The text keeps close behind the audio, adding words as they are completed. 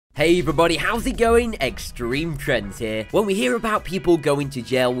Hey everybody, how's it going? Extreme Trends here. When we hear about people going to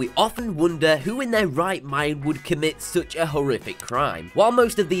jail, we often wonder who in their right mind would commit such a horrific crime. While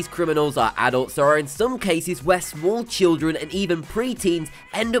most of these criminals are adults, there are in some cases where small children and even preteens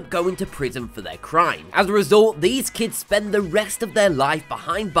end up going to prison for their crime. As a result, these kids spend the rest of their life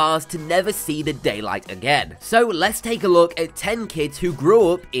behind bars to never see the daylight again. So let's take a look at 10 kids who grew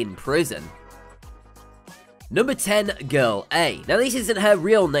up in prison. Number 10, Girl A. Now this isn't her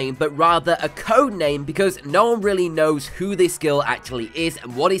real name, but rather a code name because no one really knows who this girl actually is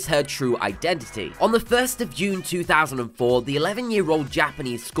and what is her true identity. On the 1st of June 2004, the 11-year-old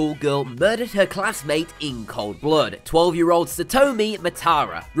Japanese schoolgirl murdered her classmate in cold blood, 12-year-old Satomi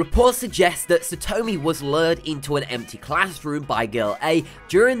Matara. Reports suggest that Satomi was lured into an empty classroom by Girl A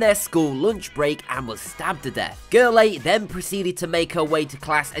during their school lunch break and was stabbed to death. Girl A then proceeded to make her way to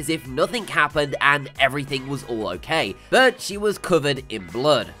class as if nothing happened and everything was all okay, but she was covered in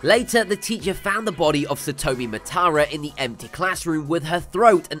blood. Later, the teacher found the body of Satomi Matara in the empty classroom with her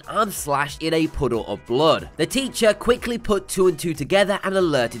throat and arm slashed in a puddle of blood. The teacher quickly put 2 and 2 together and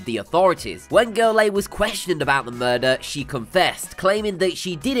alerted the authorities. When Girl A was questioned about the murder, she confessed, claiming that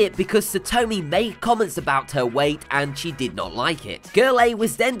she did it because Satomi made comments about her weight and she did not like it. Girl A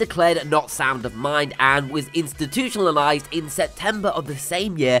was then declared not sound of mind and was institutionalized in September of the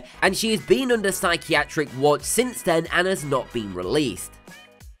same year, and she has been under psychiatric watch since then and has not been released.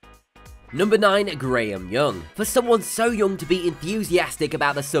 Number 9, Graham Young. For someone so young to be enthusiastic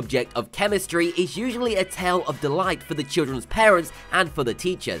about the subject of chemistry is usually a tale of delight for the children's parents and for the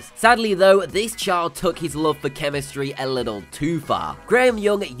teachers. Sadly though, this child took his love for chemistry a little too far. Graham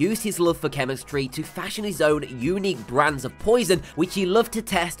Young used his love for chemistry to fashion his own unique brands of poison, which he loved to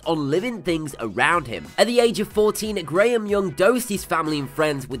test on living things around him. At the age of 14, Graham Young dosed his family and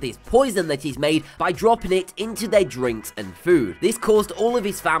friends with this poison that he's made by dropping it into their drinks and food. This caused all of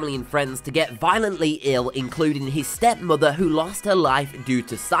his family and friends to get violently ill, including his stepmother who lost her life due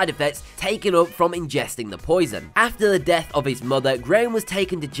to side effects taken up from ingesting the poison. After the death of his mother, Graham was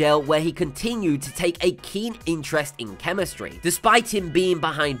taken to jail where he continued to take a keen interest in chemistry. Despite him being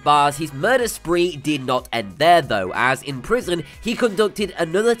behind bars, his murder spree did not end there though, as in prison he conducted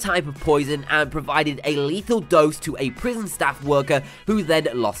another type of poison and provided a lethal dose to a prison staff worker who then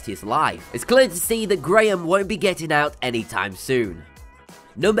lost his life. It's clear to see that Graham won't be getting out anytime soon.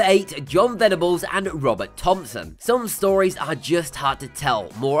 Number 8, John Venables and Robert Thompson. Some stories are just hard to tell,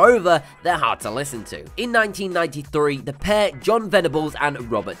 moreover, they're hard to listen to. In 1993, the pair John Venables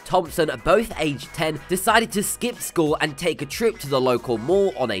and Robert Thompson, both aged 10, decided to skip school and take a trip to the local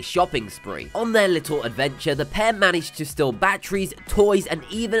mall on a shopping spree. On their little adventure, the pair managed to steal batteries, toys, and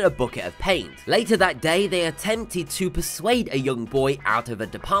even a bucket of paint. Later that day, they attempted to persuade a young boy out of a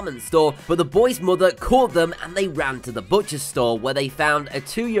department store, but the boy's mother caught them and they ran to the butcher's store where they found a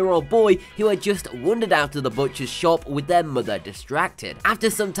 2-year-old boy who had just wandered out of the butcher's shop with their mother distracted.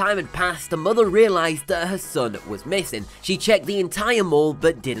 After some time had passed, the mother realized that her son was missing. She checked the entire mall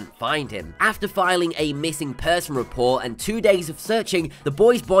but didn't find him. After filing a missing person report and 2 days of searching, the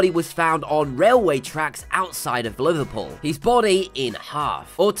boy's body was found on railway tracks outside of Liverpool, his body in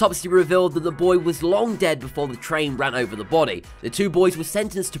half. Autopsy revealed that the boy was long dead before the train ran over the body. The 2 boys were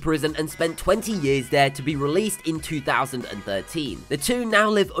sentenced to prison and spent 20 years there to be released in 2013. The 2 now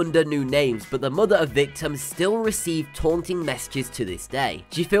live under new names, but the mother of victims still receive taunting messages to this day.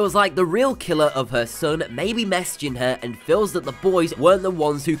 She feels like the real killer of her son may be messaging her and feels that the boys weren't the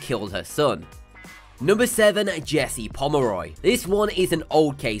ones who killed her son. Number 7, Jesse Pomeroy. This one is an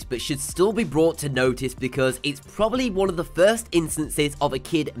old case but should still be brought to notice because it's probably one of the first instances of a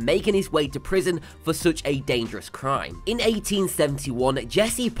kid making his way to prison for such a dangerous crime. In 1871,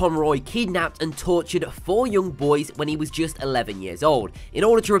 Jesse Pomeroy kidnapped and tortured 4 young boys when he was just 11 years old. In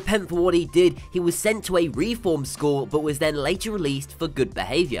order to repent for what he did, he was sent to a reform school but was then later released for good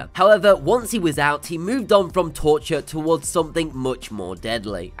behavior. However, once he was out, he moved on from torture towards something much more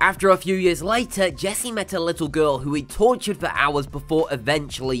deadly. After a few years later, Jesse met a little girl who he tortured for hours before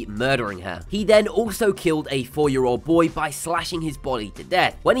eventually murdering her. He then also killed a 4-year-old boy by slashing his body to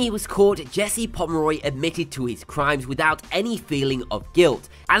death. When he was caught, Jesse Pomeroy admitted to his crimes without any feeling of guilt.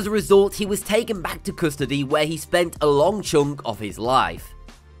 As a result, he was taken back to custody where he spent a long chunk of his life.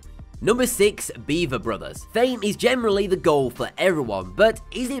 Number 6. Beaver Brothers. Fame is generally the goal for everyone, but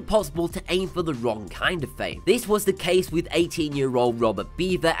is it possible to aim for the wrong kind of fame? This was the case with 18-year-old Robert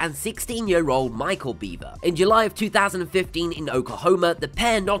Beaver and 16-year-old Michael Beaver. In July of 2015 in Oklahoma, the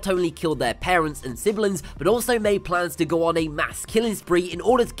pair not only killed their parents and siblings, but also made plans to go on a mass killing spree in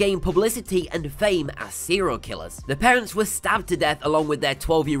order to gain publicity and fame as serial killers. The parents were stabbed to death along with their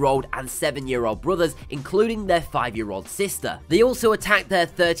 12-year-old and 7-year-old brothers, including their 5-year-old sister. They also attacked their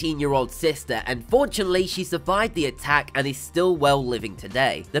 13-year-old sister, and fortunately she survived the attack and is still well living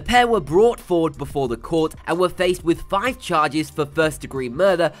today. The pair were brought forward before the court and were faced with 5 charges for first-degree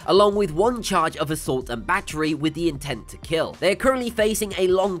murder, along with 1 charge of assault and battery with the intent to kill. They are currently facing a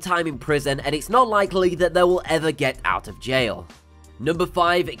long time in prison, and it's not likely that they will ever get out of jail. Number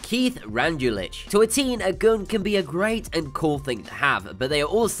 5. Keith Randulich. To a teen, a gun can be a great and cool thing to have, but they are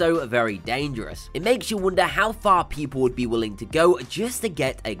also very dangerous. It makes you wonder how far people would be willing to go just to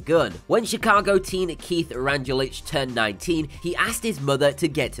get a gun. When Chicago teen Keith Randulich turned 19, he asked his mother to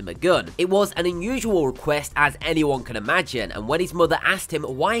get him a gun. It was an unusual request, as anyone can imagine, and when his mother asked him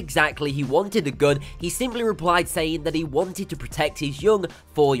why exactly he wanted a gun, he simply replied saying that he wanted to protect his young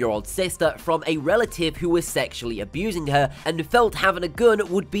 4-year-old sister from a relative who was sexually abusing her and felt having a gun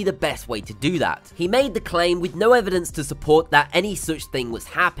would be the best way to do that. He made the claim with no evidence to support that any such thing was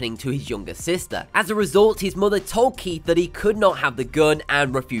happening to his younger sister. As a result, his mother told Keith that he could not have the gun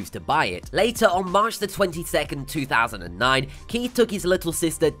and refused to buy it. Later, on March the 22nd, 2009, Keith took his little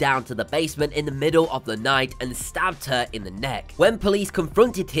sister down to the basement in the middle of the night and stabbed her in the neck. When police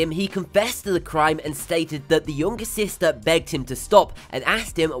confronted him, he confessed to the crime and stated that the younger sister begged him to stop and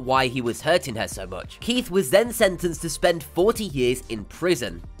asked him why he was hurting her so much. Keith was then sentenced to spend 40 years in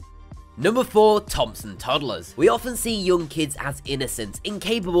prison. Number 4. Thompson toddlers. We often see young kids as innocent,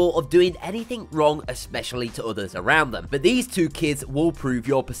 incapable of doing anything wrong, especially to others around them. But these 2 kids will prove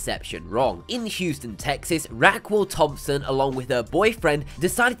your perception wrong. In Houston, Texas, Raquel Thompson, along with her boyfriend,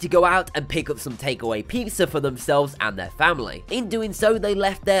 decided to go out and pick up some takeaway pizza for themselves and their family. In doing so, they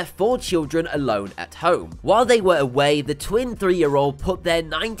left their 4 children alone at home. While they were away, the twin 3-year-old put their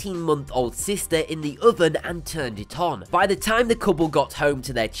 19-month-old sister in the oven and turned it on. By the time the couple got home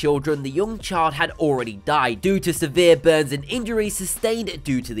to their children, the young child had already died due to severe burns and injuries sustained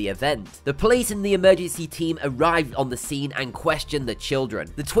due to the event. The police and the emergency team arrived on the scene and questioned the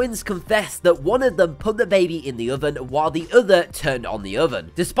children. The twins confessed that one of them put the baby in the oven while the other turned on the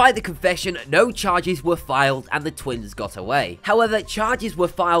oven. Despite the confession, no charges were filed and the twins got away. However, charges were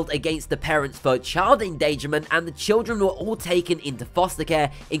filed against the parents for child endangerment, and the children were all taken into foster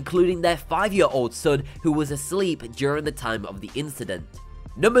care, including their 5-year-old son, who was asleep during the time of the incident.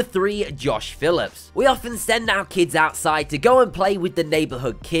 Number 3. Josh Phillips. We often send our kids outside to go and play with the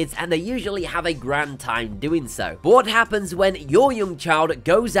neighborhood kids, and they usually have a grand time doing so. But what happens when your young child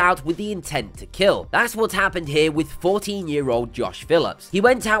goes out with the intent to kill? That's what happened here with 14-year-old Josh Phillips. He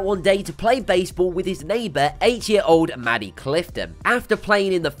went out one day to play baseball with his neighbor, 8-year-old Maddie Clifton. After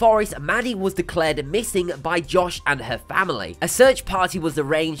playing in the forest, Maddie was declared missing by Josh and her family. A search party was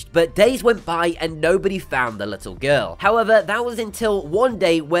arranged, but days went by and nobody found the little girl. However, that was until one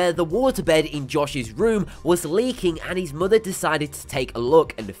day where the waterbed in Josh's room was leaking and his mother decided to take a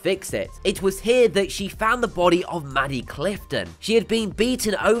look and fix it. It was here that she found the body of Maddie Clifton. She had been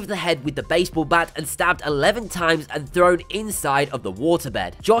beaten over the head with the baseball bat and stabbed 11 times and thrown inside of the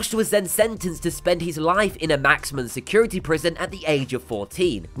waterbed. Josh was then sentenced to spend his life in a maximum security prison at the age of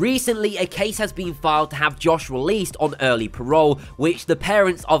 14. Recently, a case has been filed to have Josh released on early parole, which the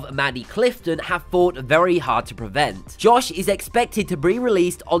parents of Maddie Clifton have fought very hard to prevent. Josh is expected to be released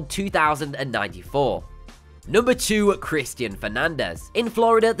on 2094. Number 2. Christian Fernandez. In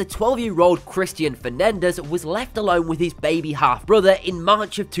Florida, the 12-year-old Christian Fernandez was left alone with his baby half-brother in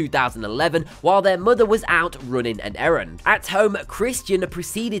March of 2011 while their mother was out running an errand. At home, Christian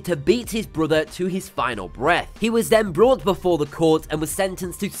proceeded to beat his brother to his final breath. He was then brought before the court and was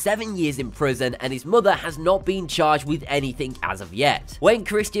sentenced to 7 years in prison, and his mother has not been charged with anything as of yet. When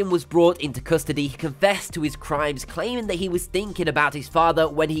Christian was brought into custody, he confessed to his crimes, claiming that he was thinking about his father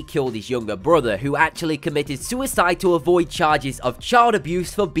when he killed his younger brother, who actually committed suicide to avoid charges of child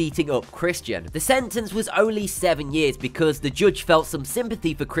abuse for beating up Christian. The sentence was only 7 years because the judge felt some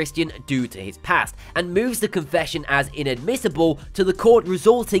sympathy for Christian due to his past, and moves the confession as inadmissible to the court,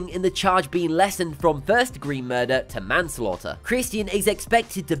 resulting in the charge being lessened from first-degree murder to manslaughter. Christian is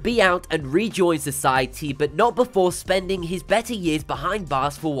expected to be out and rejoin society, but not before spending his better years behind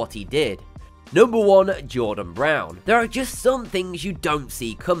bars for what he did. Number 1. Jordan Brown. There are just some things you don't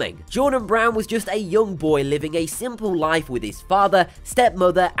see coming. Jordan Brown was just a young boy living a simple life with his father,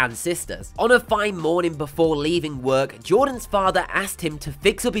 stepmother, and sisters. On a fine morning before leaving work, Jordan's father asked him to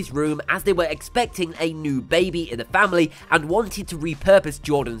fix up his room as they were expecting a new baby in the family and wanted to repurpose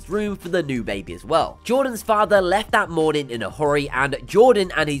Jordan's room for the new baby as well. Jordan's father left that morning in a hurry, and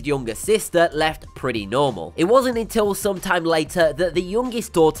Jordan and his younger sister left pretty normal. It wasn't until sometime later that the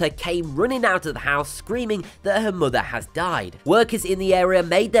youngest daughter came running out of the house screaming that her mother has died. Workers in the area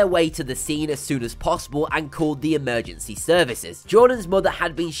made their way to the scene as soon as possible and called the emergency services. Jordan's mother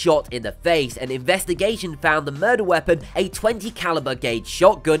had been shot in the face, and investigation found the murder weapon, a 20 caliber gauge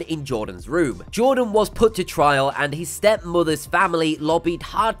shotgun, in Jordan's room. Jordan was put to trial, and his stepmother's family lobbied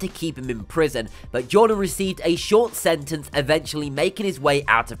hard to keep him in prison, but Jordan received a short sentence, eventually making his way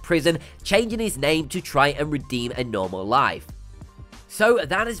out of prison, changing his name to try and redeem a normal life. So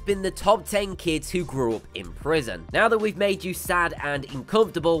that has been the top 10 kids who grew up in prison. Now that we've made you sad and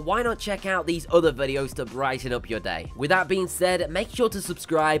uncomfortable, why not check out these other videos to brighten up your day? With that being said, make sure to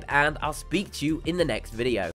subscribe, and I'll speak to you in the next video.